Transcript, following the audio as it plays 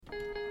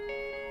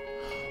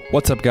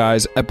What's up,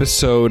 guys?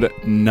 Episode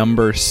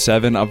number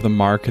 7 of the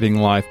Marketing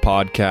Life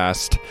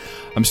podcast.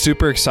 I'm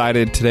super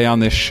excited. Today on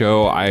this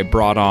show, I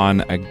brought on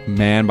a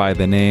man by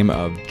the name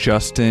of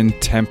Justin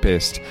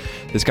Tempest.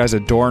 This guy's a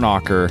door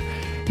knocker.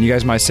 And you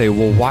guys might say,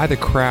 well, why the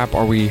crap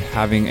are we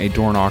having a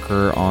door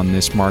knocker on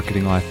this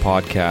Marketing Life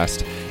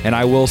podcast? And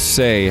I will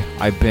say,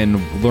 I've been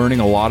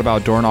learning a lot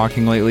about door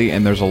knocking lately,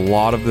 and there's a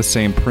lot of the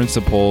same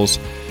principles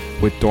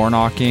with door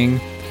knocking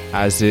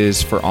as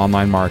is for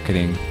online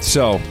marketing.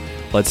 So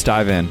let's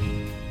dive in.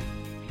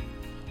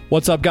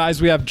 What's up,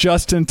 guys? We have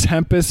Justin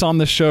Tempest on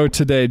the show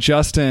today.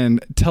 Justin,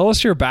 tell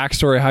us your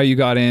backstory, how you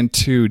got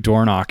into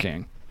door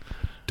knocking.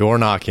 Door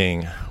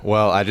knocking.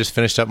 Well, I just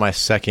finished up my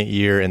second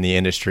year in the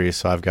industry,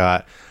 so I've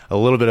got a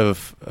little bit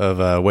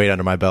of weight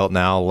under my belt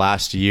now.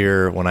 Last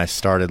year, when I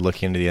started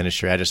looking into the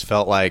industry, I just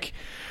felt like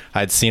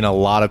I'd seen a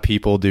lot of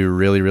people do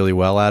really, really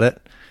well at it,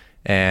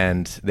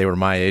 and they were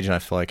my age, and I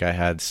feel like I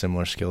had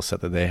similar skill set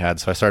that they had.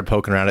 So I started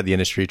poking around at the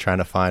industry, trying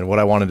to find what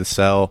I wanted to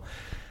sell,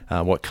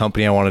 what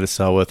company I wanted to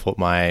sell with, what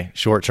my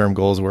short-term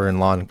goals were and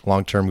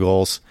long-term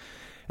goals.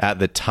 At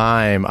the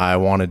time, I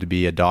wanted to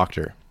be a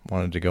doctor,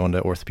 wanted to go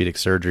into orthopedic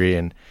surgery,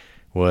 and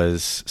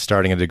was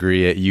starting a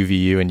degree at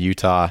UVU in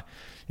Utah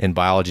in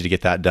biology to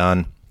get that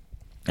done.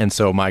 And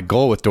so my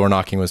goal with door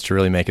knocking was to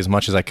really make as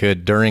much as I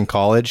could during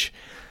college,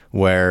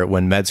 where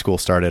when med school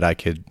started, I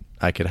could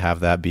have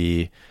that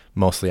be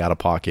mostly out of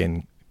pocket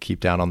and keep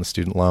down on the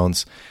student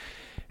loans.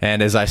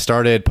 And as I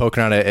started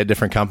poking around at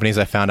different companies,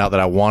 I found out that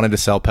I wanted to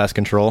sell pest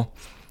control.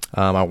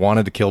 I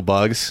wanted to kill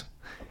bugs.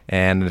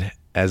 And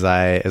as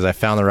I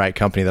found the right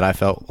company that I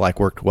felt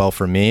like worked well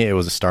for me, it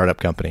was a startup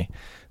company.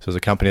 So it was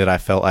a company that I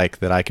felt like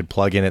that I could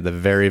plug in at the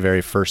very,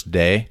 very first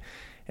day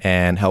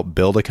and help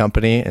build a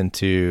company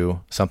into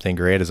something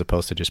great, as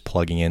opposed to just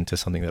plugging into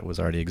something that was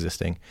already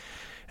existing.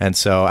 And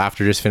so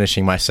after just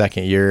finishing my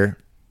second year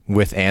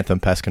with Anthem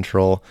Pest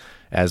Control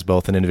as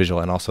both an individual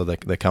and also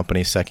the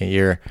company's second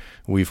year,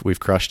 we've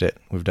crushed it.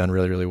 We've done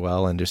really, really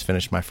well, and just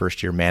finished my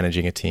first year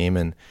managing a team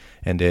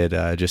and did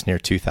just near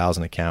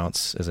 2,000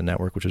 accounts as a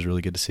network, which was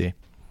really good to see.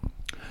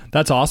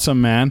 That's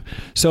awesome, man.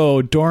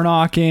 So door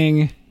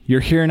knocking, you're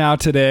here now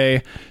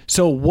today.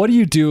 So what do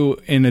you do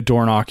in a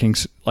door knocking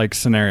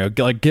scenario?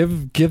 Like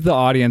give the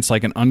audience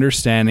like an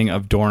understanding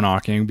of door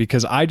knocking,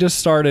 because I just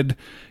started,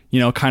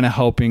 kind of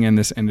helping in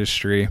this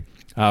industry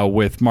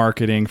with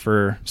marketing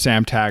for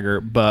Sam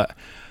Taggart, but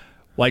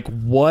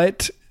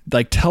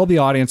tell the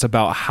audience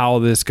about how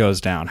this goes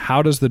down.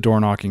 How does the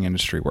door knocking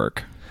industry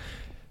work?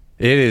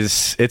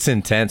 It's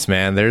intense,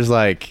 man. There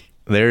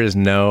is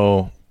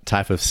no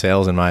type of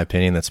sales, in my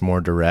opinion, that's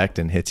more direct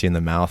and hits you in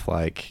the mouth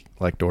like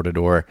door to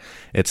door.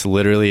 It's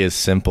literally as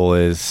simple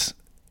as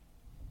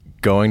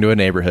going to a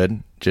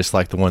neighborhood, just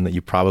like the one that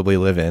you probably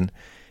live in.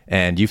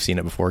 And you've seen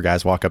it before.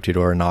 Guys walk up to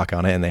your door and knock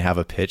on it, and they have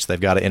a pitch.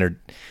 They've got to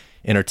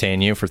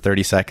entertain you for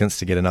 30 seconds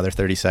to get another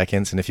 30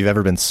 seconds. And if you've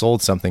ever been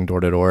sold something door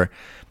to door,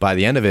 by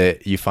the end of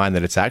it, you find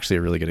that it's actually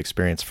a really good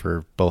experience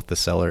for both the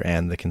seller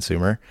and the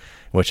consumer,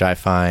 which I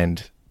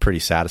find pretty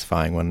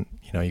satisfying when,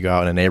 you go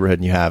out in a neighborhood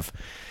and you have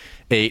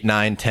 8,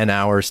 9, 10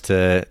 hours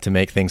to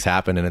make things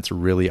happen, and it's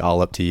really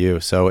all up to you.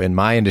 So in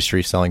my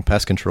industry, selling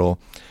pest control,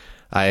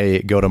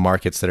 I go to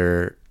markets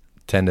that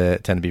tend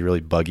to be really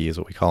buggy, is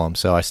what we call them.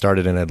 So I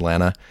started in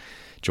Atlanta,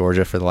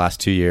 Georgia for the last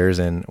 2 years.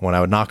 And when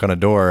I would knock on a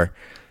door,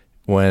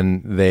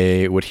 when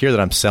they would hear that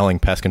I'm selling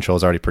pest control,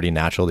 it's already pretty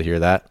natural to hear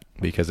that,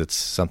 because it's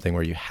something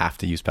where you have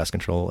to use pest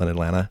control in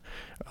Atlanta.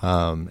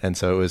 And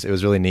so it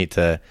was really neat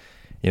to,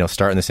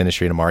 start in this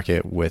industry in a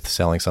market with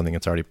selling something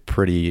that's already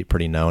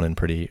pretty known and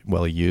pretty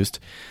well used.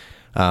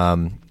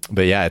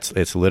 But yeah,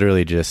 it's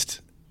literally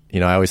just,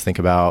 I always think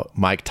about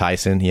Mike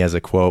Tyson. He has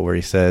a quote where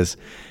he says,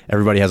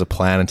 everybody has a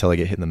plan until they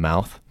get hit in the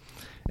mouth.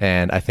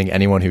 And I think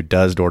anyone who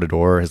does door to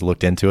door has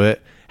looked into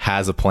it,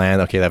 has a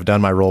plan. Okay, I've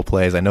done my role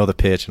plays. I know the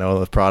pitch, I know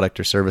the product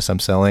or service I'm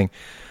selling.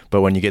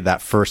 But when you get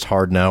that first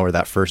hard no or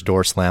that first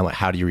door slam,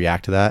 how do you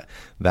react to that?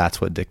 That's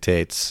what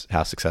dictates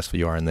how successful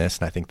you are in this.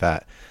 And I think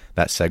that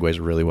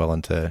segues really well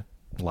into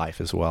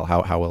life as well.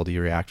 How well do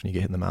you react when you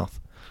get hit in the mouth?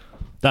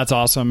 That's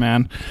awesome,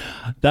 man.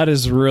 That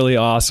is really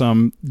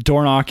awesome.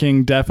 Door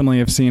knocking, definitely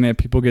have seen it.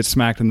 People get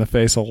smacked in the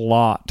face a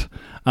lot.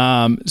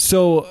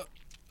 So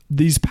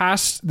this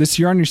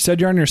year, you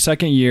said you're on your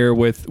second year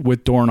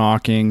with door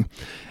knocking,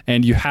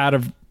 and you had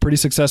a pretty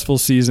successful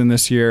season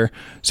this year.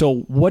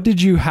 So what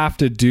did you have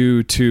to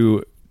do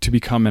to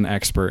become an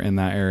expert in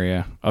that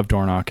area of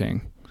door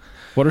knocking?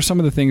 What are some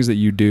of the things that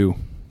you do?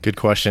 Good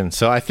question.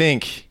 So I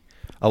think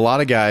a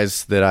lot of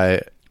guys that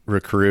I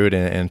recruit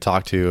and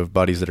talk to, of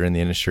buddies that are in the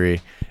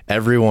industry,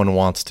 everyone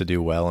wants to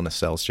do well in a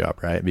sales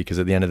job, right? Because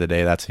at the end of the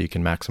day, that's how you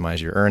can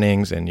maximize your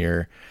earnings, and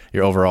your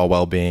overall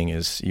well-being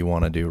is you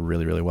want to do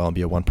really, really well and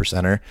be a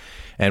 1%er.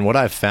 And what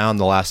I've found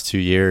the last 2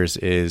 years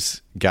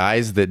is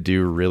guys that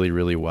do really,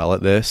 really well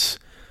at this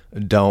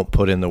don't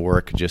put in the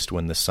work just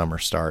when the summer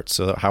starts.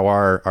 So how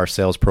our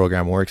sales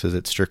program works is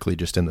it's strictly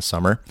just in the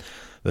summer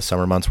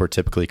months, where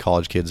typically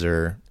college kids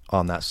are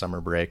on that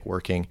summer break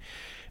working.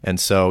 And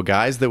so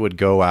guys that would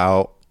go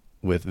out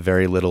with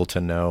very little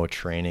to no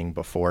training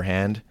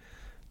beforehand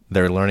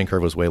their learning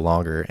curve was way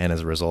longer, and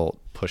as a result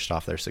pushed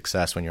off their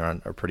success when you're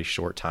on a pretty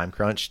short time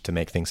crunch to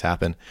make things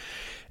happen.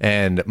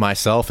 And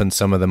myself and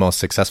some of the most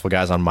successful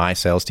guys on my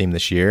sales team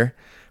this year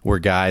were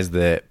guys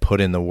that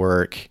put in the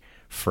work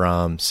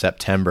from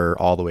September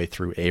all the way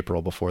through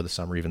April before the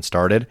summer even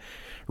started,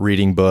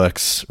 reading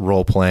books,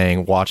 role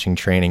playing, watching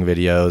training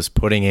videos,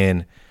 putting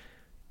in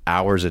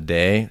hours a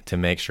day to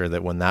make sure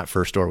that when that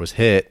first door was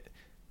hit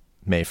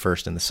May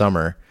 1st in the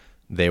summer,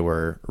 they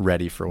were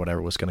ready for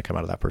whatever was going to come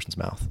out of that person's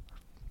mouth.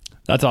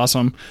 That's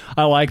awesome.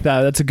 I like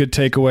that. That's a good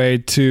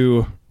takeaway,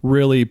 to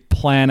really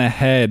plan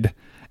ahead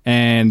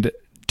and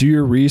do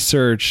your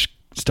research,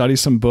 study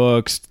some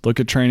books, look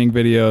at training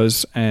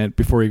videos, and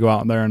before you go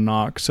out there and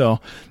knock. So,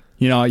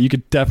 you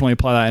could definitely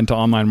apply that into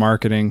online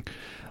marketing.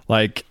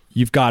 Like,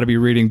 you've got to be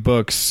reading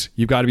books.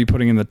 You've got to be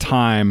putting in the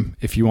time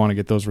if you want to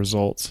get those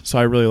results. So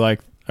I really like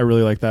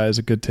that as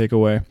a good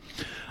takeaway.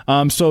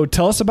 So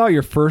tell us about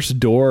your first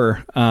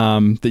door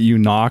that you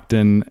knocked,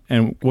 and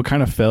what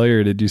kind of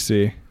failure did you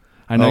see?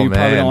 I know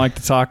probably don't like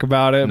to talk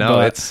about it. No,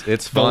 but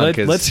it's fun.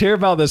 Let's hear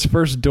about this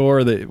first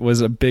door that was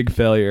a big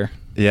failure.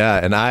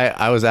 Yeah, and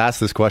I was asked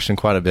this question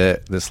quite a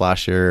bit this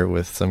last year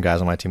with some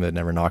guys on my team that had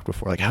never knocked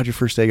before. Like, how'd your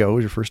first day go? What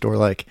was your first door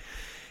like?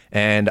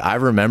 And I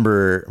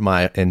remember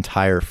my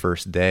entire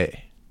first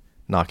day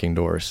knocking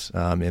doors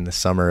in the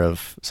summer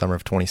of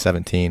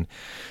 2017.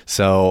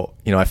 So,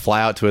 I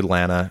fly out to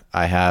Atlanta.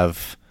 I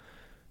have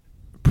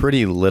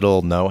pretty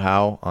little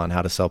know-how on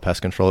how to sell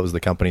pest control. It was the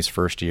company's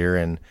first year,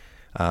 and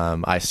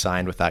I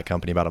signed with that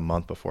company about a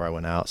month before I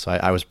went out. So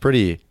I was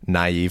pretty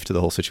naive to the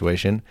whole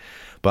situation.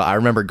 But I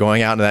remember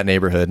going out into that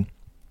neighborhood,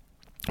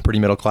 pretty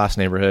middle-class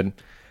neighborhood,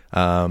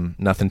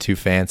 nothing too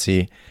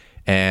fancy.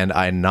 And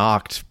I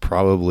knocked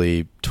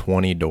probably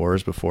 20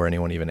 doors before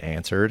anyone even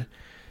answered.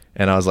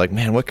 And I was like,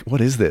 man,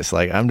 what is this?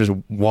 Like, I'm just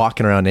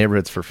walking around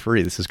neighborhoods for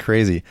free. This is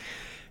crazy.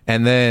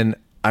 And then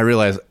I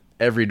realized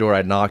every door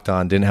I'd knocked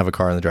on didn't have a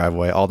car in the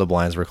driveway. All the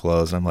blinds were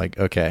closed. I'm like,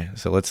 okay,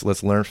 so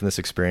let's learn from this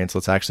experience.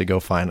 Let's actually go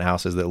find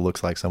houses that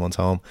looks like someone's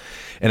home.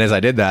 And as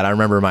I did that, I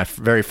remember my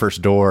very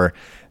first door,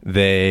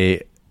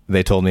 they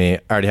told me,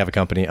 I already have a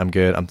company. I'm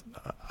good.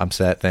 I'm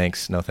set.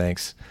 Thanks. No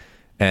thanks.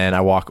 And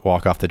I walk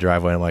off the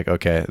driveway, and I'm like,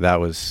 okay, that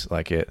was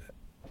like a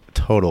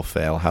total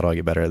fail. How do I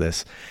get better at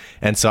this?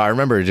 And so I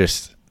remember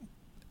just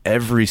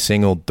every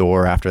single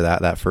door after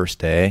that first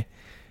day,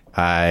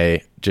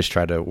 I just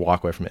tried to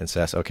walk away from it and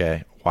say,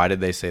 okay, why did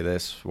they say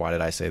this? Why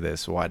did I say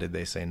this? Why did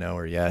they say no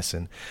or yes?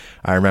 And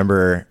I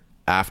remember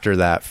after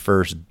that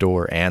first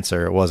door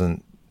answer, it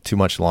wasn't too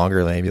much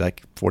longer, maybe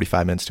like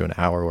 45 minutes to an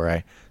hour, where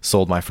I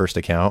sold my first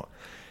account.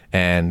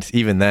 And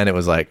even then it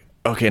was like,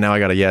 okay, now I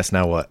got a yes,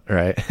 now what?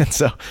 Right. And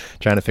so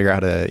trying to figure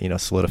out how to,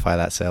 solidify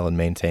that sale and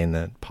maintain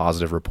the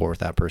positive rapport with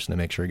that person to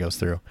make sure it goes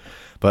through.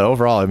 But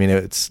overall, I mean,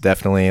 it's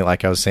definitely,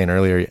 like I was saying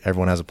earlier,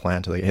 everyone has a plan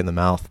until they get hit in the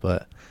mouth,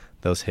 but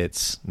those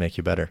hits make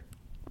you better.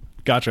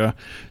 Gotcha.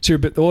 So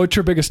what's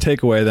your biggest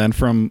takeaway then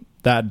from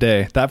that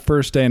day, that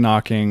first day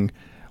knocking?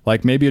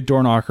 Like, maybe a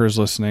door knocker is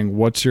listening.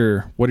 What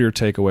are your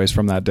takeaways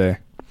from that day?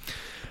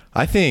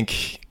 I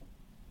think,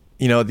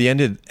 at the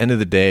end of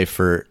the day,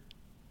 for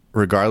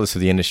regardless of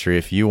the industry,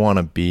 if you want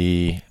to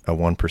be a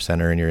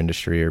 1%er in your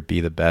industry or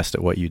be the best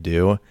at what you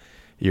do,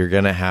 you're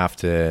going to have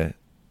to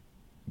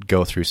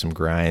go through some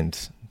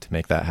grind to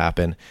make that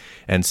happen.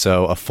 And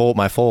so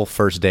my full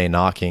first day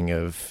knocking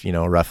of,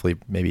 roughly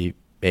maybe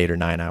 8 or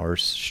 9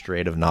 hours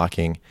straight of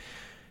knocking,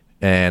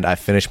 and I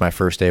finished my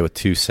first day with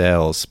 2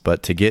 sales.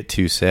 But to get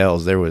 2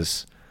 sales, there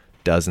was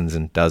dozens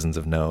and dozens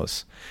of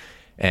no's.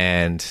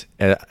 And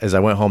as I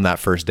went home that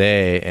first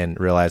day and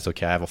realized,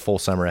 okay, I have a full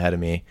summer ahead of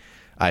me,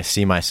 I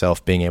see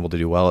myself being able to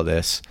do well at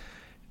this.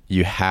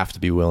 You have to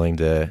be willing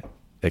to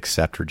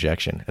accept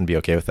rejection and be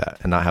okay with that,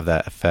 and not have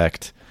that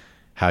affect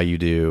how you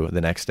do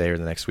the next day or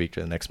the next week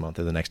or the next month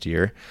or the next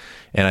year.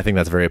 And I think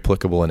that's very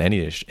applicable in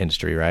any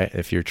industry, right?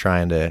 If you're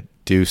trying to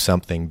do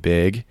something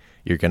big,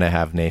 you're going to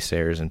have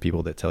naysayers and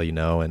people that tell you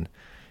no, and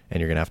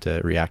you're going to have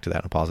to react to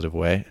that in a positive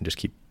way and just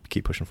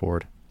keep pushing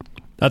forward.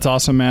 That's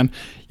awesome, man.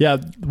 Yeah.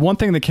 One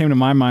thing that came to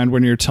my mind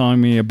when you're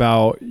telling me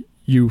about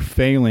you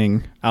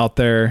failing out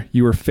there,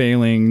 you were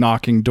failing,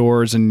 knocking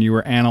doors, and you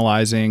were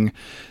analyzing,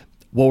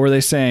 what were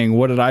they saying?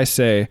 What did I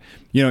say?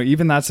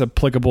 Even that's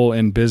applicable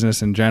in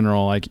business in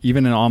general. Like,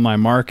 even in online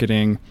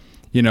marketing,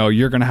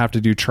 you're going to have to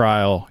do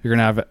trial. You're going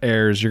to have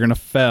errors. You're going to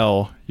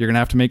fail. You're going to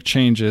have to make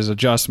changes,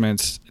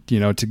 adjustments,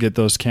 to get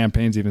those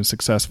campaigns even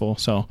successful.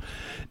 So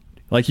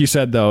like you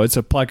said, though, it's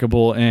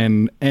applicable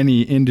in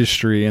any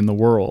industry in the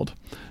world.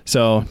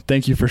 So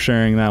thank you for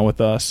sharing that with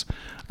us.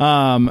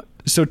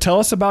 So tell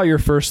us about your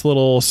first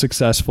little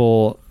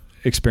successful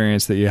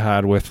experience that you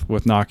had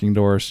with knocking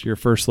doors, your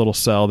first little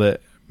sell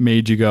that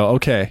made you go,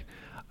 okay,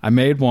 I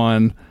made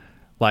one,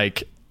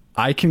 like,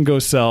 I can go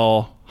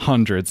sell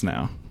hundreds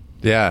now.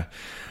 Yeah,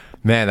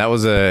 man, I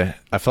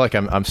feel like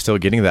I'm still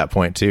getting to that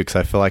point too. 'Cause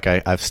I feel like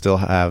I still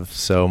have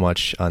so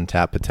much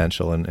untapped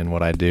potential in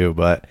what I do.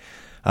 But,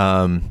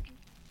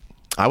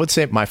 I would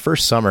say my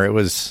first summer, it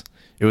was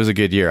it was a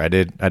good year. I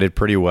did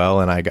pretty well,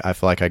 and I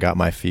feel like I got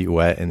my feet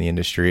wet in the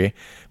industry.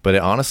 But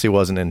it honestly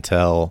wasn't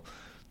until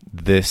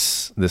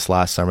this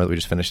last summer that we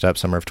just finished up,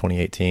 summer of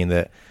 2018,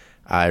 that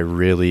I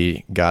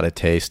really got a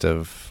taste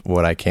of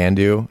what I can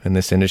do in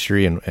this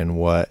industry and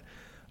what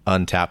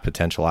untapped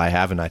potential I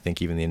have. And I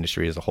think even the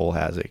industry as a whole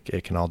has.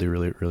 It can all do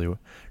really, really,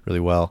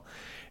 really well.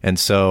 And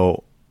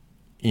so,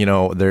 you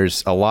know,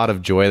 there's a lot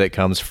of joy that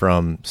comes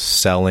from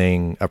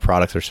selling a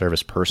product or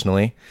service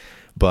personally.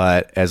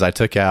 But as I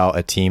took out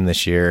a team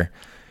this year,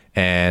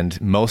 and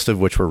most of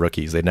which were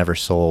rookies, they'd never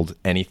sold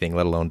anything,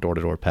 let alone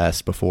door-to-door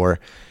pests before,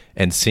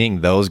 and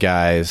seeing those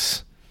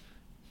guys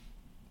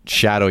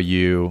shadow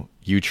you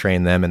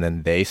train them, and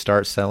then they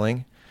start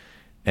selling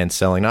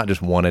not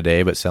just one a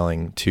day, but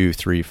selling 2,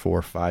 3,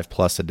 4, 5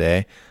 plus a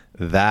day,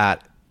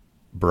 that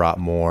brought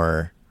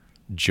more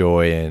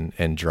joy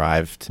and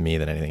drive to me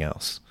than anything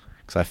else.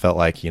 Because I felt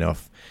like, you know,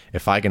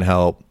 if I can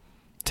help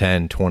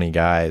 10, 20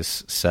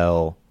 guys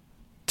sell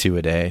 2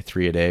 a day,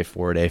 3 a day,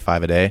 4 a day,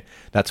 5 a day,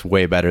 that's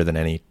way better than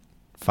any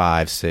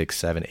 5, 6,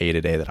 7, 8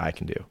 a day that I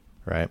can do,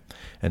 right?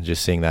 And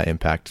just seeing that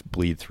impact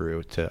bleed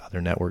through to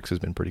other networks has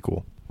been pretty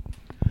cool.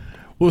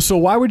 Well, so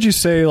why would you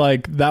say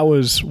why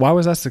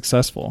was that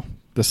successful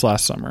this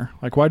last summer?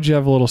 Like, why did you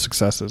have little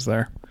successes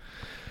there?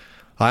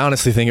 I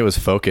honestly think it was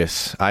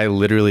focus. I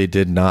literally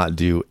did not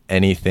do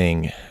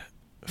anything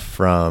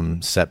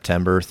from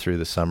September through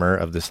the summer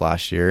of this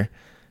last year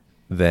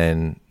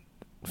than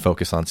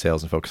focus on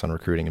sales and focus on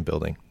recruiting and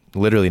building.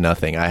 Literally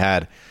nothing. I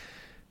had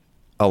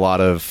a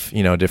lot of,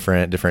 you know,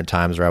 different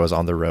times where I was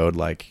on the road,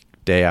 like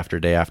day after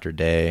day after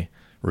day,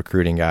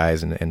 recruiting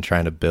guys and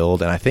trying to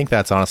build. And I think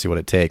that's honestly what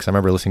it takes. I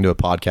remember listening to a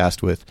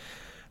podcast with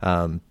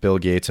Bill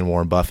Gates and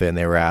Warren Buffett, and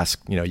they were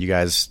asked, you know, you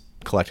guys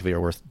collectively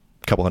are worth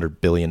a couple $100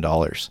 billion.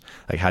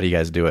 Like, how do you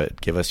guys do it?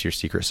 Give us your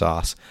secret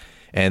sauce.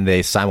 And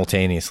they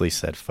simultaneously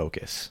said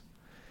focus.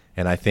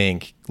 And I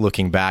think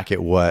looking back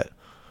at what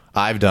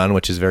I've done,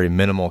 which is very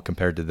minimal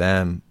compared to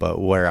them, but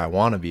where I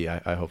want to be,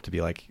 I hope to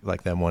be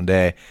like them one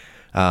day.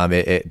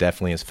 It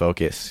definitely is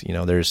focus. You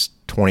know, there's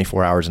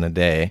 24 hours in a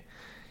day,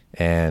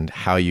 and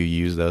how you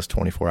use those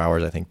 24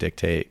 hours, I think,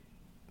 dictate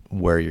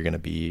where you're going to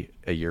be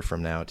a year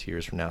from now, 2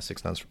 years from now,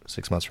 6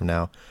 months from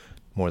now,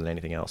 more than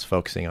anything else.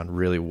 Focusing on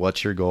really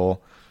what's your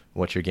goal,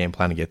 what's your game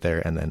plan to get there,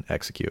 and then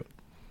execute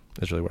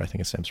is really where I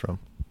think it stems from.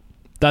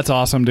 That's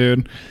awesome,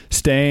 dude.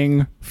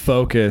 Staying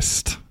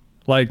focused.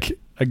 Like,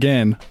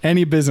 again,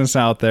 any business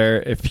out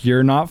there, if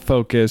you're not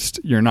focused,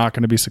 you're not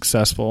going to be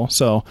successful.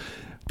 So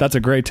that's a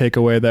great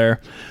takeaway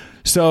there.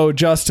 So,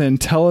 Justin,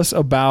 tell us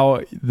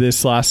about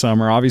this last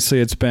summer.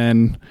 Obviously, it's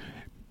been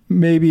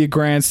maybe a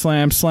grand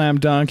slam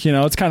dunk. You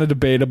know, it's kind of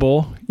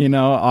debatable. You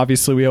know,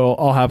 obviously, we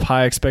all have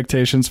high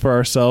expectations for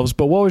ourselves.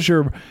 But what was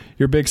your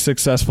big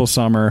successful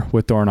summer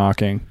with door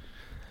knocking?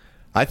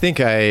 I think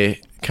kind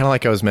of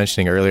like I was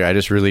mentioning earlier, I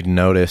just really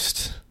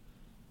noticed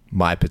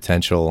my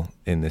potential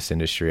in this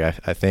industry. I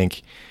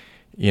think,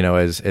 you know,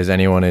 as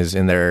anyone is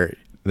in their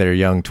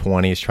young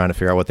 20s trying to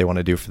figure out what they want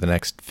to do for the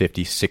next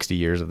 50, 60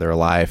 years of their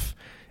life,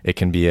 it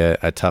can be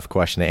a tough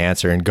question to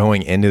answer. And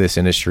going into this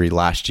industry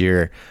last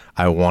year,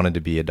 I wanted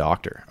to be a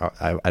doctor.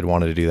 I'd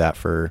wanted to do that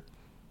for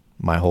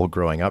my whole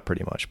growing up,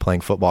 pretty much.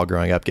 Playing football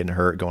growing up, getting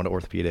hurt, going to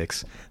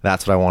orthopedics.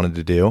 That's what I wanted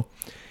to do.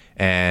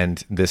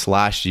 And this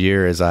last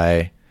year, as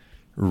I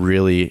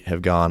really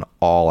have gone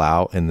all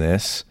out in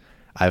this,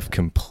 I've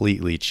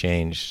completely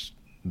changed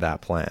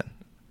that plan.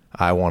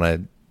 I want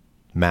to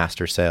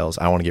master sales.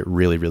 I want to get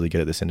really, really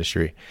good at this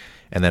industry,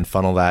 and then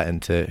funnel that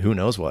into who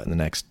knows what in the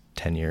next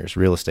 10 years,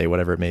 real estate,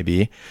 whatever it may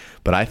be.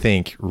 But I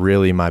think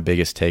really my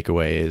biggest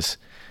takeaway is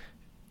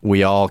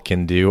we all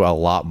can do a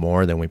lot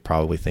more than we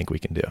probably think we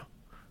can do,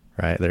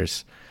 right?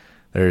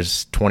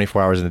 There's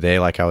 24 hours in a day,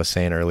 like I was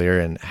saying earlier,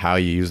 and how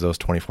you use those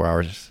 24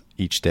 hours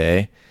each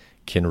day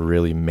can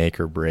really make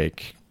or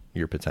break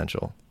your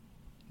potential.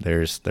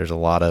 There's a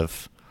lot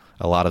of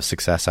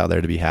success out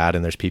there to be had,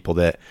 and there's people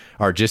that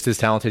are just as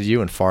talented as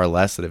you and far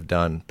less that have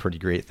done pretty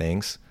great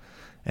things,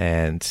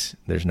 and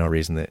there's no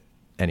reason that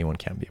anyone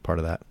can't be a part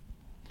of that.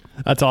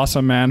 That's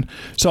awesome, man.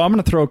 So I'm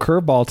going to throw a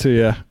curveball to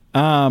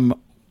you.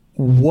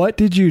 What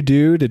did you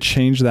do to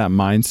change that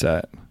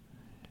mindset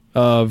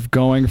of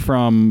going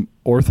from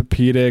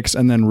orthopedics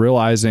and then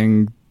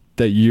realizing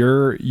that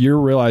you're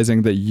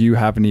realizing that you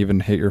haven't even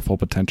hit your full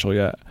potential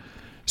yet?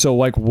 So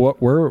like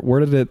where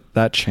did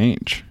that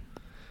change?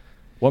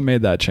 What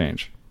made that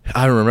change?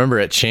 I remember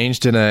it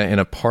changed in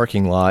a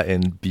parking lot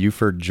in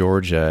Buford,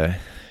 Georgia,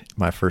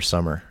 my first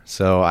summer.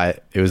 So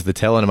it was the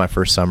tail end of my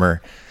first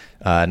summer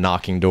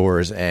knocking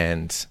doors,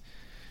 and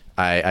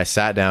I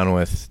sat down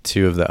with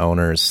two of the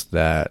owners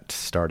that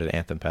started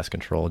Anthem Pest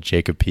Control,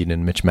 Jacob Peden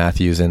and Mitch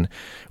Matthews, and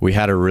we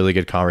had a really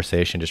good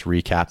conversation just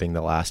recapping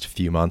the last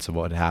few months of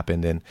what had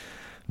happened and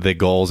the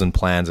goals and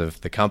plans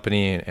of the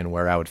company and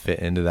where I would fit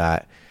into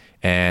that.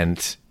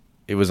 And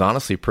it was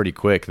honestly pretty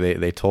quick.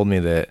 They told me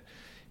that,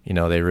 you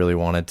know, they really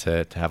wanted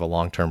to have a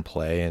long-term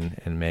play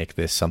and make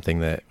this something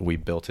that we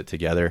built it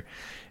together.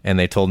 And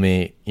they told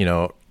me, you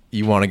know,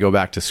 you want to go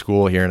back to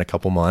school here in a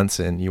couple months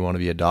and you want to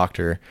be a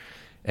doctor.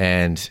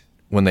 And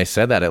when they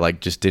said that, it like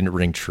just didn't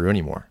ring true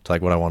anymore to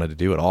like what I wanted to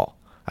do at all.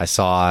 I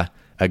saw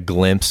a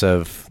glimpse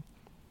of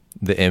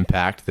the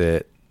impact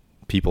that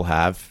people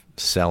have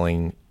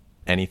selling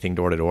anything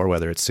door to door,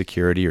 whether it's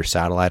security or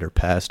satellite or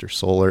pest or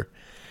solar.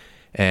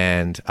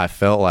 And I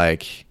felt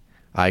like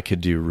I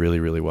could do really,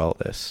 really well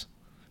at this.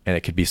 And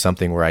it could be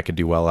something where I could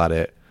do well at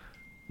it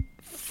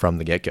from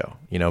the get-go.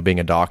 You know, being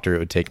a doctor, it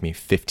would take me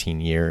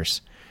 15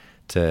 years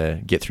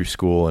to get through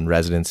school and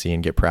residency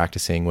and get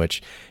practicing,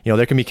 which, you know,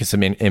 there can be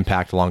some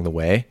impact along the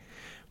way,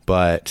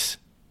 but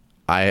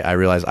I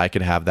realized I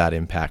could have that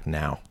impact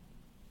now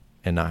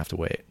and not have to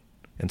wait.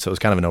 And so it was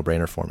kind of a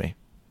no-brainer for me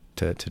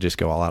to just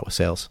go all out with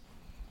sales.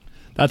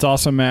 That's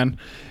awesome, man.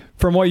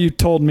 From what you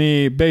told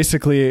me,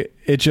 basically,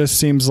 it just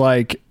seems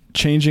like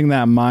changing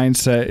that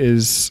mindset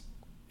is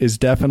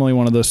definitely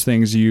one of those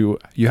things you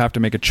have to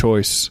make a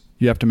choice.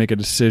 You have to make a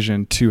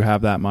decision to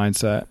have that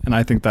mindset. And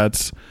I think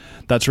that's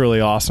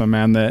really awesome,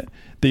 man, that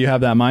you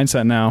have that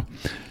mindset now.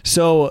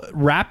 So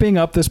wrapping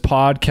up this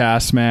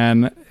podcast,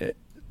 man,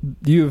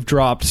 you've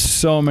dropped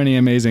so many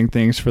amazing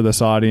things for this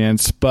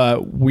audience,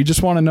 but we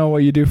just want to know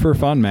what you do for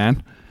fun,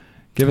 man.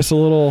 Give us a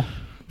little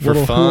fun.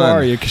 Who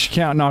are you? Because you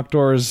can't knock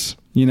doors,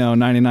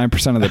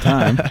 99% of the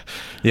time.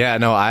 Yeah,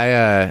 no,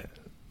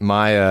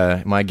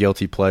 my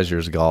guilty pleasure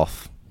is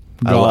golf.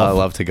 I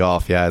love to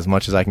golf. Yeah, as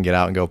much as I can get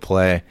out and go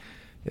play,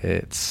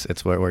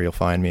 it's where you'll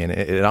find me. And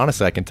it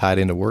honestly, I can tie it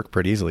into work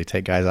pretty easily.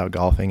 Take guys out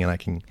golfing, and I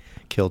can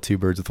kill two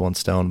birds with one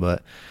stone.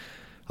 But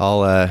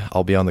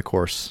I'll be on the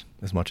course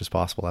as much as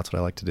possible. That's what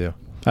I like to do.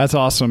 That's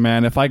awesome,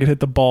 man. If I could hit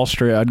the ball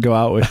straight, I'd go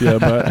out with you,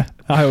 but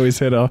I always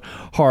hit a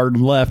hard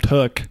left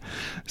hook.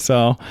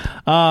 So,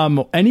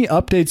 any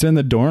updates in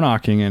the door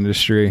knocking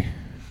industry?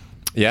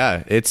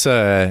 Yeah, it's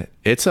a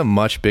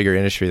much bigger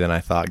industry than I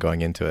thought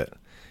going into it.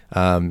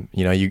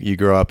 You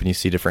grow up and you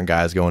see different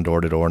guys going door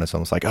to door, and it's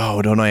almost like,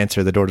 oh, don't I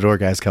answer, the door to door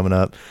guy's coming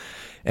up.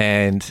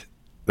 And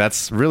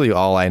that's really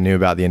all I knew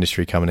about the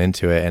industry coming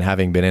into it. And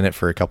having been in it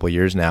for a couple of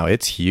years now,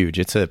 it's huge.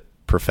 It's a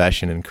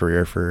profession and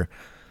career for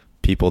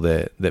people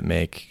that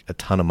make a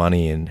ton of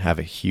money and have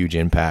a huge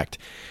impact.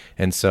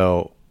 And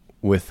so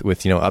with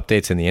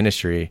updates in the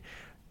industry,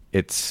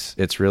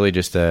 it's really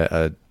just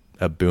a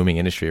booming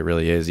industry. It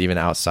really is. Even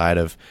outside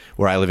of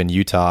where I live in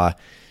Utah,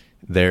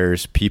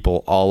 there's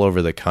people all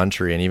over the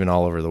country and even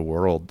all over the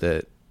world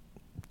that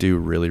do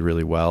really,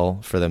 really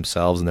well for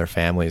themselves and their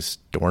families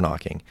door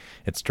knocking.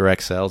 It's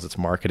direct sales. It's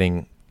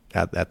marketing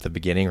at the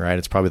beginning, right?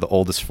 It's probably the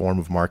oldest form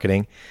of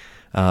marketing,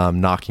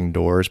 knocking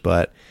doors,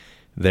 but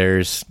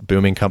there's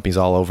booming companies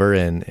all over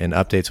and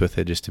updates with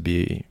it just to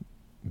be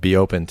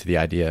open to the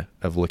idea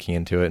of looking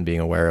into it and being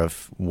aware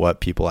of what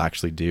people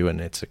actually do.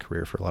 And it's a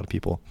career for a lot of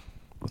people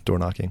with door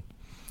knocking.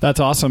 That's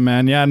awesome,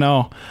 man. Yeah,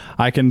 no,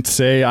 I can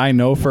say I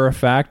know for a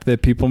fact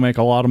that people make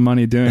a lot of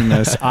money doing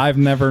this. I've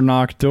never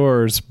knocked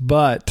doors,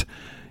 but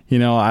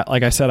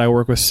like I said, I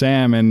work with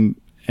Sam and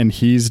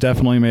he's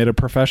definitely made a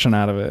profession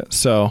out of it.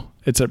 So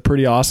it's a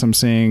pretty awesome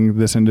seeing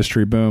this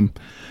industry boom.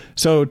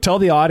 So tell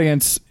the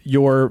audience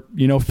your,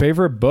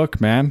 favorite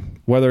book, man,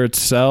 whether it's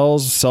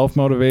sales,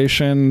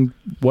 self-motivation,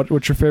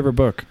 what's your favorite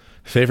book?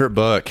 Favorite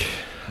book.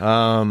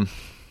 I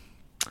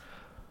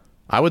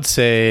would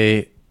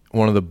say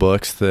one of the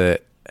books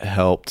that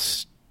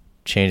helped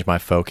change my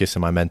focus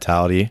and my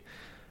mentality,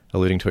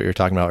 alluding to what you were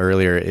talking about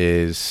earlier,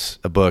 is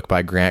a book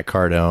by Grant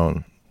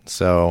Cardone.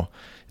 So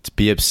it's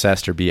Be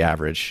Obsessed or Be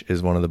Average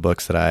is one of the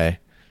books that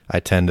I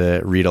tend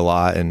to read a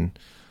lot and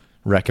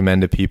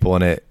recommend to people.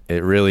 And it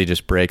really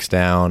just breaks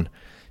down,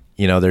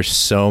 there's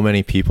so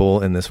many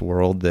people in this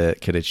world that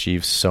could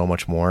achieve so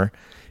much more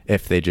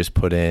if they just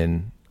put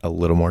in a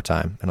little more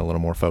time and a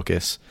little more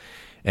focus.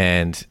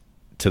 And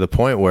to the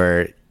point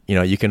where,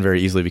 you can very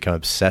easily become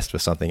obsessed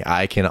with something.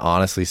 I can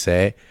honestly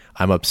say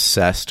I'm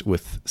obsessed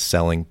with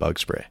selling bug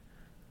spray.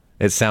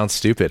 It sounds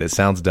stupid. It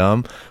sounds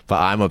dumb, but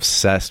I'm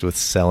obsessed with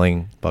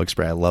selling bug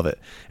spray. I love it.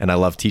 And I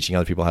love teaching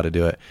other people how to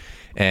do it.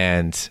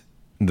 And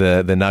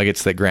the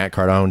nuggets that Grant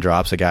Cardone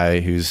drops, a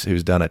guy who's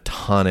done a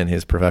ton in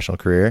his professional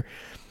career,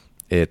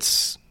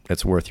 it's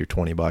worth your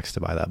 $20 to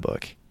buy that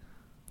book.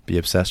 Be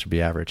Obsessed or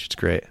Be Average. It's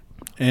great.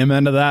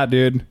 Amen to that,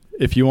 dude.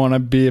 If you want to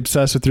be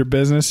obsessed with your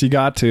business, you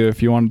got to,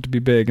 if you want it to be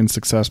big and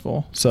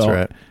successful. So that's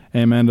right.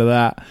 Amen to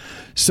that.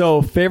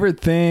 So favorite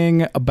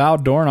thing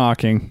about door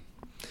knocking?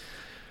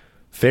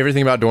 Favorite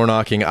thing about door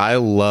knocking, I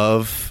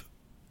love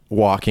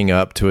walking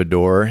up to a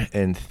door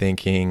and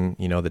thinking,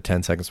 the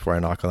 10 seconds before I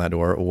knock on that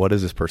door, what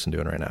is this person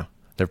doing right now?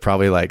 They're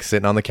probably like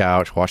sitting on the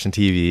couch, watching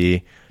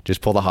TV,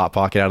 just pulled a Hot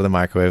Pocket out of the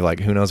microwave, like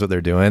who knows what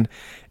they're doing.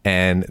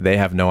 And they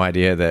have no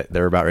idea that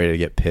they're about ready to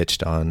get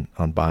pitched on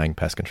buying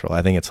pest control.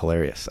 I think it's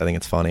hilarious. I think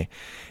it's funny.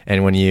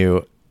 And when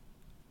you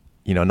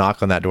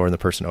knock on that door and the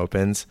person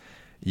opens,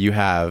 you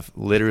have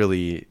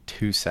literally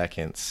 2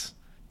 seconds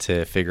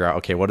to figure out,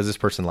 okay, what is this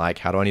person like?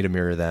 How do I need to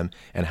mirror them?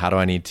 And how do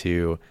I need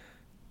to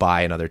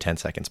buy another 10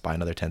 seconds, buy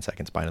another 10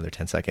 seconds, buy another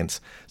 10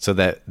 seconds, so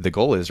that the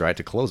goal is, right,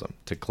 to close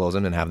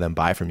them and have them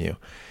buy from you.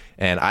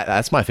 And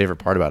that's my favorite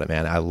part about it,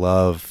 man. I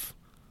love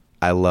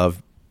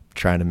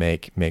trying to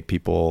make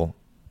people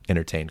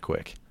entertained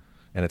quick.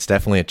 And it's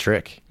definitely a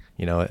trick.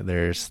 You know,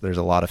 there's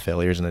a lot of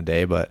failures in a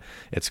day, but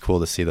it's cool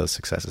to see those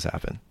successes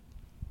happen.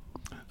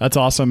 That's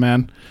awesome,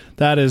 man.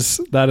 That is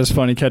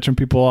funny, catching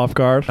people off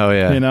guard. Oh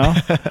yeah. You know,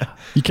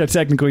 you can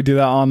technically do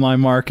that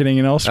online marketing,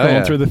 you know,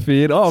 scrolling through the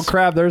feed. Oh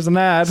crap, there's an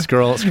ad.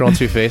 Scroll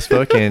through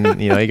Facebook,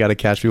 and you know, you got to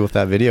catch people with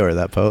that video or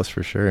that post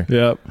for sure.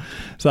 Yep.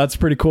 So that's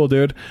pretty cool,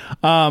 dude.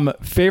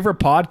 Favorite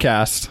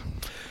podcast?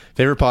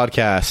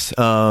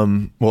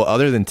 Well,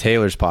 other than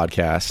Taylor's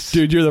podcast,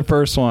 Dude, you're the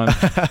first one.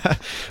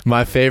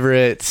 my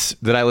favorite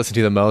that I listen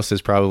to the most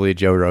is probably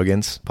Joe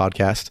Rogan's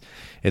podcast.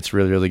 It's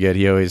really, really good.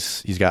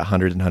 He's got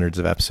hundreds and hundreds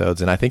of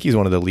episodes, and I think he's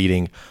one of the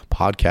leading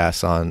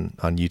podcasts on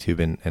YouTube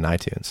and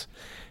iTunes.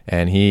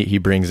 And he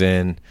brings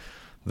in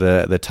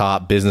the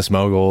top business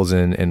moguls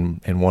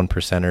and one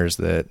percenters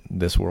that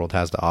this world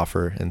has to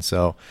offer. And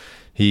so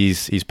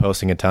he's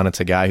posting a ton.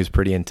 It's a guy who's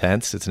pretty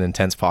intense. It's an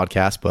intense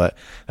podcast, but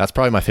that's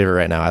probably my favorite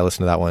right now. I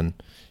listen to that one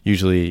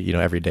usually, you know,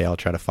 every day. I'll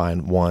try to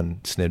find one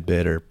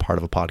snippet or part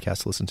of a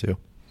podcast to listen to.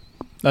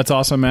 That's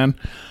awesome, man.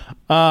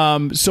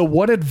 So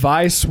what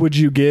advice would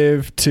you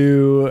give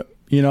to,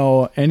 you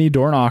know, any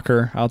door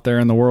knocker out there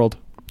in the world?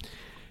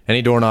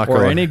 Any door knocker.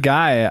 Or any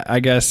guy, I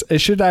guess. It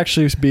should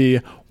actually be,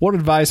 what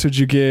advice would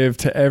you give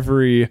to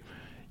every,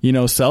 you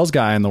know, sales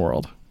guy in the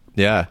world?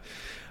 Yeah.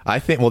 I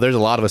think, well, there's a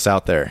lot of us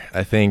out there.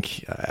 I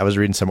think I was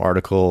reading some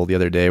article the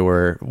other day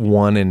where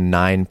 1 in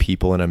 9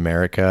 people in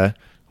America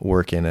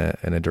work in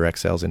a direct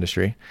sales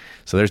industry.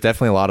 So there's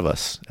definitely a lot of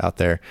us out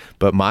there.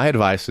 But my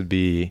advice would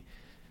be,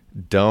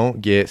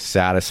 don't get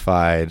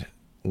satisfied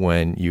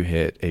when you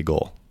hit a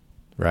goal,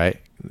 right?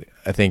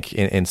 I think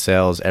in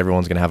sales,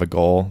 everyone's going to have a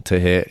goal to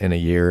hit in a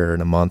year or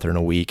in a month or in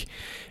a week.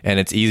 And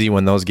it's easy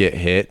when those get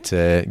hit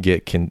to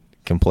get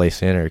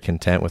complacent or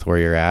content with where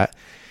you're at.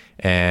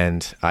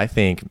 And I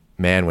think,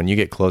 man, when you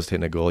get close to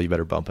hitting a goal, you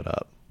better bump it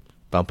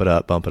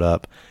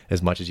up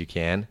as much as you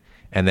can.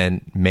 And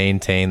then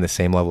maintain the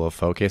same level of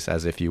focus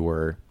as if you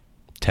were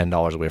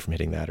 $10 away from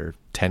hitting that, or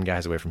 10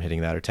 guys away from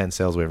hitting that, or 10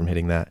 sales away from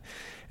hitting that.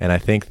 And I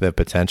think the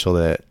potential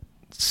that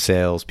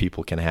sales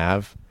people can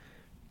have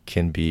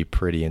can be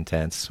pretty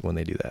intense when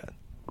they do that.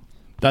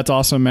 That's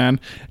awesome, man.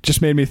 Just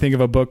made me think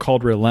of a book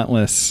called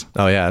Relentless.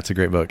 Oh yeah, that's a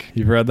great book.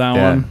 You've read that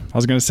one? I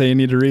was going to say you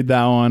need to read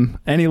that one.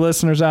 Any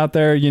listeners out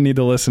there, you need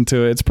to listen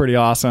to it. It's pretty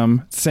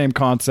awesome. Same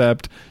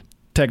concept.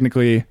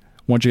 Technically,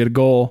 once you get a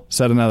goal,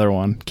 set another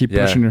one. Keep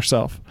pushing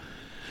yourself.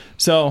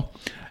 So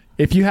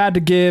if you had to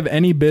give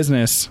any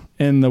business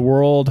in the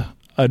world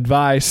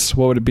advice,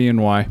 what would it be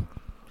and why?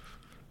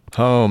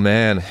 Oh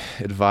man,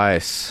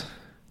 advice.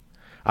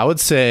 I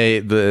would say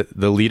the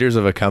leaders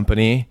of a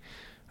company,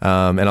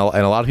 and a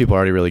lot of people are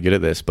already really good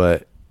at this,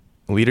 but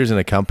leaders in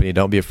a company,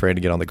 don't be afraid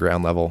to get on the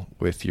ground level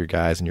with your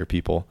guys and your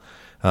people.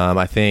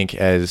 I think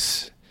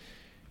as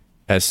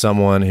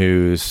someone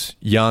who's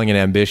young and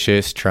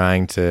ambitious,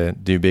 trying to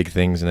do big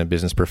things in a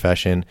business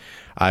profession,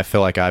 I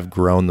feel like I've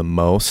grown the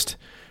most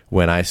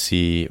when I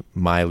see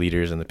my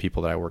leaders and the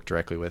people that I work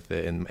directly with.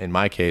 In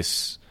my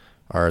case,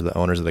 are the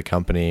owners of the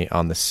company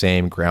on the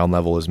same ground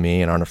level as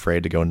me and aren't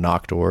afraid to go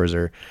knock doors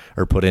or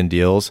put in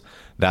deals.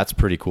 That's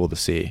pretty cool to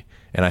see.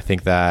 And I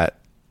think that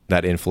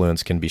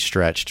influence can be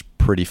stretched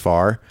pretty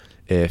far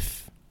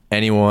if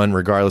anyone,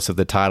 regardless of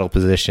the title,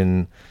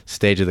 position,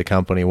 stage of the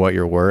company, what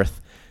you're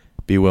worth,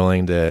 be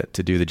willing to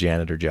do the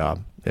janitor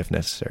job if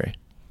necessary.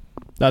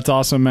 That's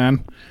awesome,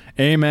 man.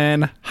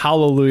 Amen.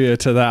 Hallelujah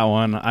to that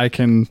one. I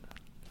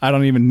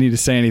don't even need to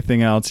say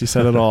anything else. You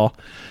said it all.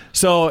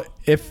 So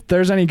if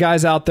there's any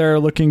guys out there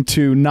looking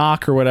to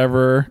knock or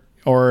whatever,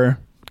 or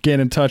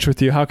get in touch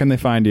with you, how can they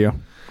find you?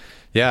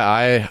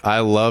 Yeah, I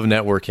love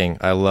networking.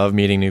 I love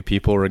meeting new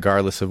people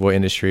regardless of what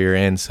industry you're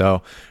in. So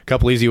a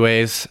couple easy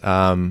ways.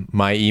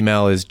 My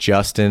email is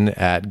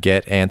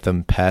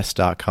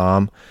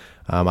justin@getanthempest.com.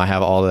 I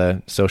have all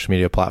the social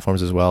media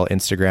platforms as well.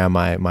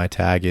 Instagram, my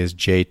tag is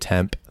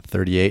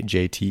jtemp38,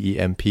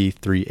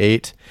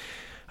 JTEMP38.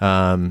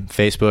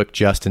 Facebook,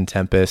 Justin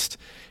Tempest,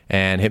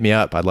 and hit me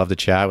up. I'd love to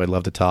chat. I'd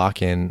love to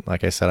talk. And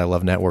like I said, I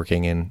love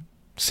networking and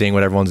seeing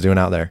what everyone's doing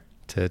out there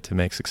to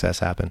make success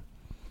happen.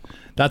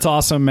 That's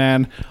awesome,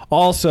 man.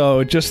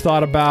 Also, just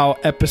thought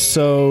about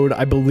episode,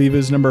 I believe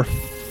is number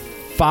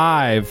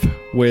 4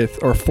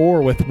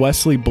 with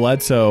Wesley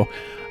Bledsoe.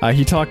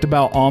 He talked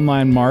about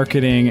online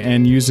marketing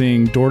and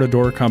using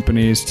door-to-door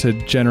companies to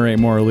generate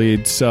more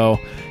leads. So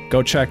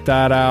go check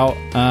that out.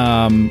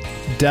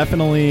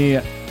 Definitely,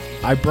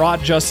 I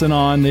brought Justin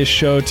on this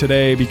show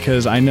today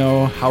because I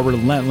know how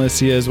relentless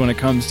he is when it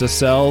comes to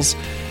sales,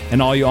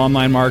 and all you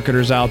online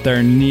marketers out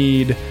there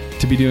need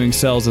to be doing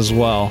sales as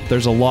well.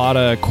 There's a lot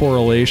of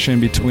correlation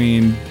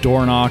between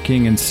door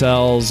knocking and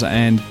sales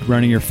and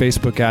running your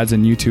Facebook ads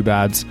and YouTube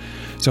ads.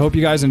 So I hope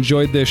you guys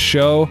enjoyed this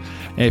show.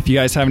 If you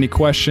guys have any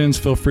questions,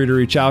 feel free to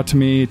reach out to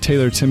me,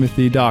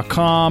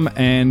 taylortimothy.com,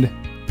 and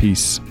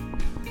peace.